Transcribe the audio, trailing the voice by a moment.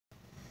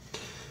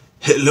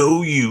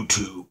Hello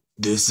YouTube,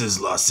 this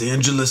is Los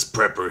Angeles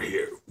Prepper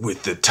here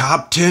with the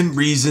top 10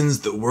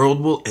 reasons the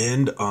world will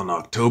end on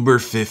October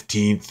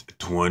 15th,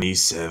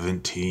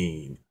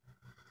 2017.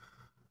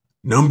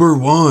 Number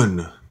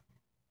 1.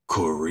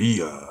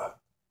 Korea.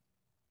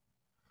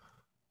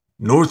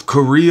 North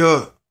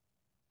Korea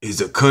is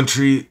a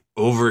country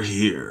over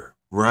here,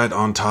 right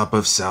on top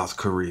of South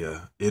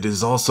Korea. It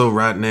is also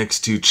right next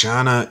to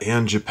China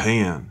and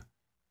Japan.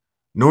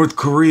 North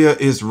Korea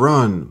is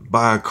run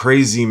by a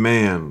crazy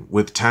man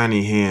with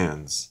tiny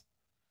hands.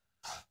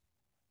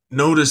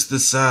 Notice the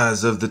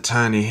size of the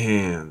tiny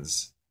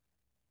hands.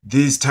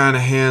 These tiny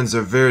hands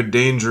are very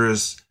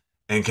dangerous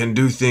and can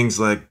do things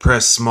like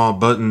press small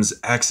buttons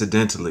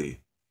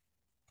accidentally.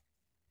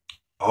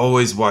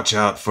 Always watch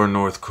out for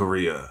North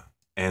Korea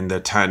and the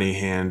tiny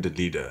hand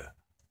leader.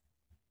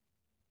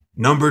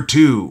 Number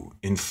 2,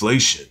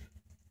 inflation.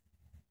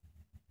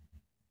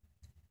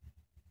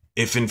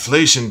 If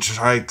inflation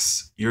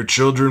strikes, your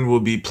children will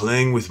be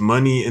playing with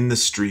money in the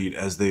street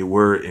as they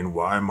were in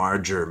Weimar,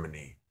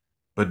 Germany.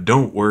 But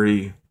don't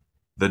worry,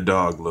 the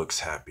dog looks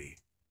happy.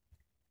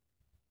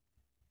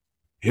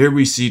 Here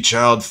we see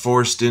child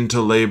forced into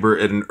labor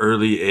at an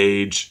early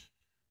age,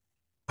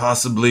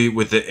 possibly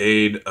with the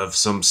aid of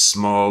some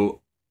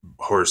small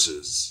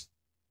horses.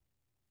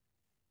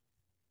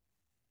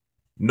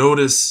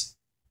 Notice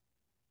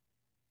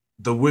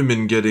the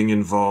women getting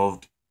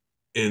involved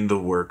in the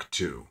work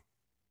too.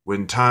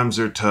 When times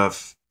are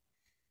tough,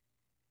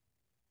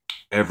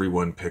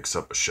 everyone picks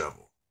up a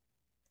shovel.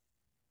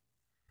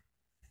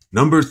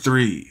 Number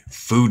 3,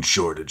 food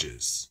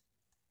shortages.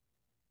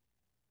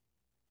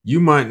 You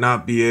might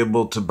not be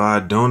able to buy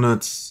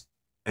donuts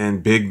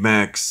and Big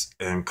Macs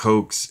and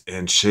Cokes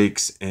and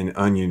shakes and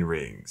onion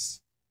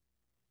rings.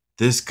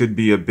 This could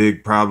be a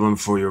big problem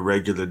for your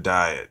regular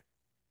diet.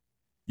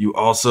 You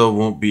also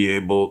won't be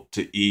able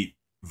to eat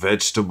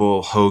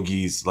vegetable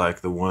hoagies like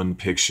the one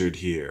pictured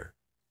here.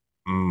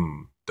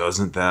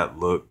 Doesn't that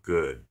look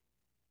good?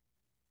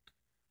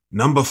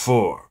 Number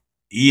 4,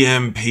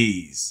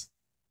 EMPs.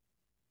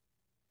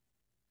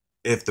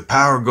 If the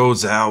power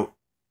goes out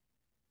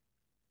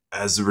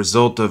as a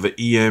result of an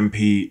EMP,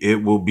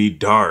 it will be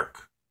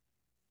dark.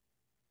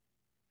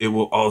 It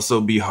will also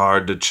be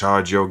hard to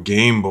charge your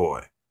Game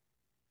Boy.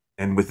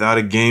 And without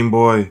a Game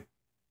Boy,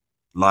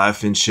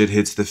 life and shit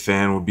hits the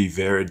fan will be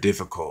very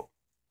difficult.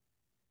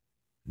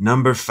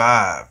 Number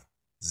 5,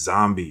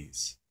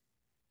 zombies.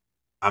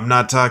 I'm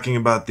not talking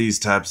about these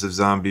types of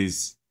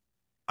zombies.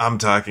 I'm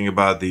talking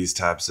about these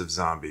types of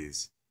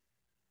zombies.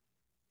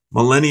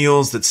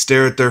 Millennials that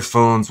stare at their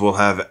phones will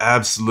have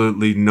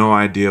absolutely no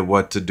idea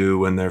what to do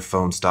when their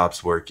phone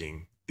stops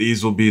working.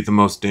 These will be the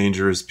most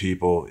dangerous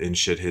people in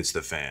shit hits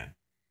the fan.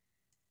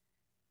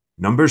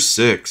 Number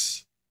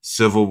 6,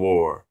 civil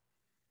war.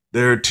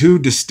 There are 2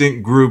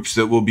 distinct groups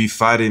that will be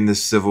fighting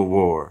this civil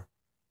war.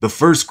 The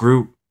first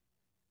group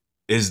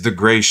is the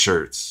gray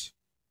shirts.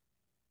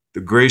 The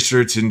gray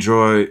shirts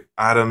enjoy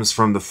items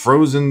from the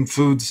frozen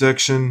food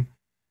section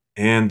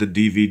and the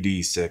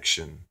DVD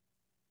section.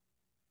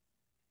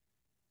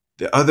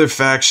 The other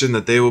faction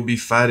that they will be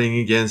fighting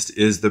against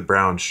is the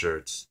brown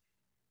shirts.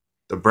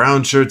 The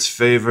brown shirts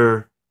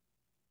favor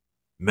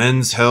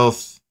men's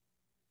health,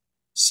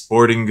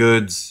 sporting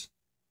goods,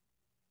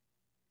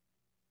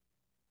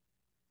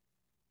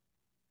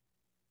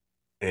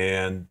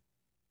 and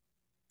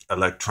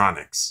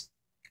electronics.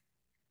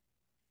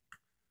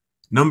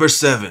 Number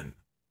 7.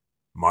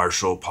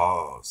 Marshall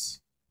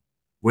pause.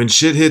 When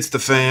shit hits the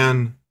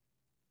fan,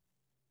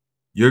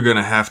 you're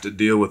gonna have to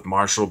deal with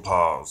Marshall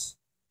pause.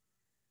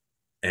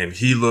 And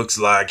he looks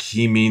like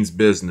he means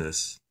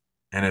business.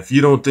 And if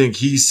you don't think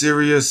he's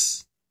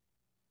serious,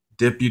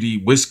 Deputy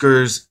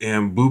Whiskers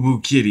and Boo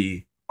Boo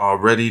Kitty are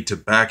ready to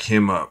back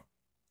him up.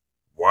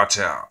 Watch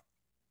out.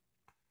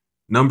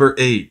 Number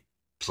 8,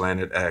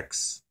 Planet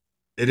X.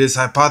 It is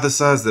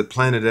hypothesized that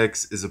Planet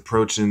X is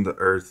approaching the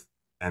Earth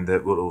and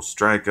that it will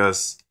strike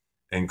us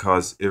and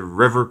cause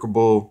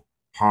irrevocable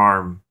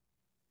harm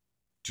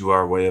to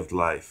our way of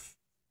life.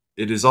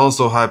 It is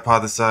also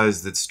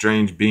hypothesized that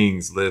strange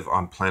beings live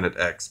on Planet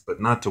X, but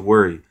not to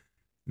worry.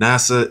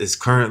 NASA is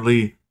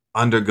currently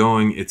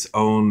undergoing its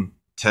own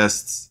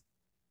tests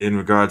in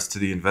regards to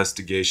the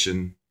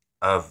investigation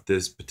of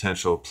this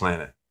potential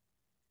planet.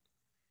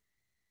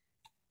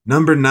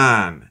 Number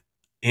 9,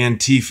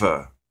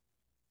 Antifa.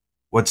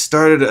 What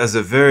started as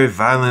a very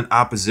violent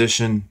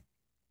opposition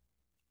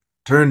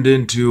turned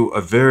into a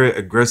very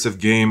aggressive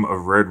game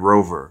of Red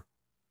Rover.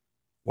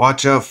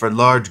 Watch out for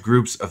large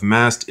groups of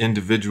masked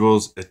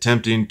individuals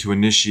attempting to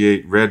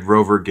initiate Red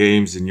Rover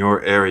games in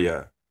your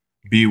area.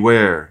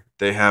 Beware,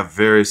 they have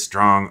very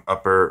strong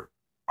upper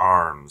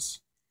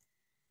arms.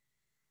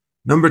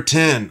 Number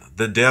 10,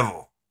 the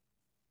devil.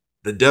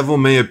 The devil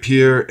may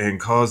appear and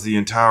cause the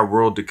entire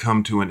world to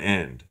come to an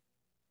end.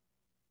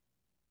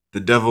 The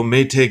devil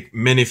may take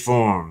many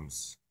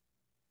forms,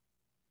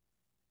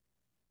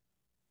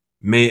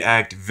 may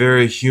act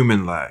very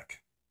human-like.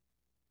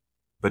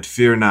 But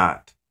fear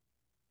not.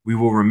 We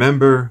will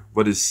remember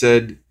what is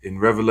said in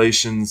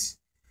Revelations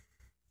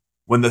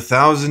When the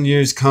 1,000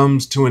 years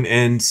comes to an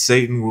end,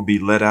 Satan will be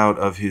let out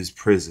of his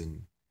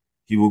prison.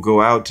 He will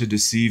go out to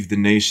deceive the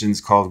nations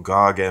called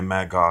Gog and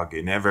Magog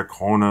in every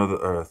corner of the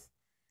earth.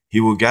 He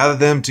will gather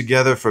them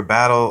together for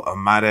battle, a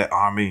mighty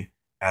army,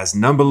 as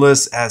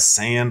numberless as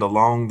sand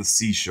along the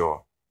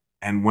seashore.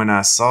 And when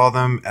I saw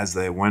them as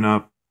they went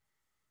up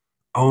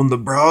on the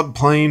broad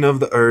plain of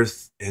the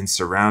earth and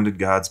surrounded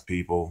God's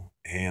people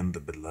and the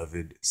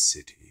beloved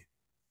city.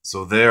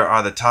 So there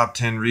are the top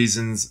 10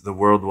 reasons the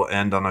world will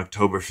end on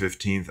October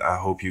 15th. I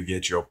hope you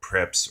get your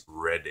preps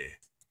ready.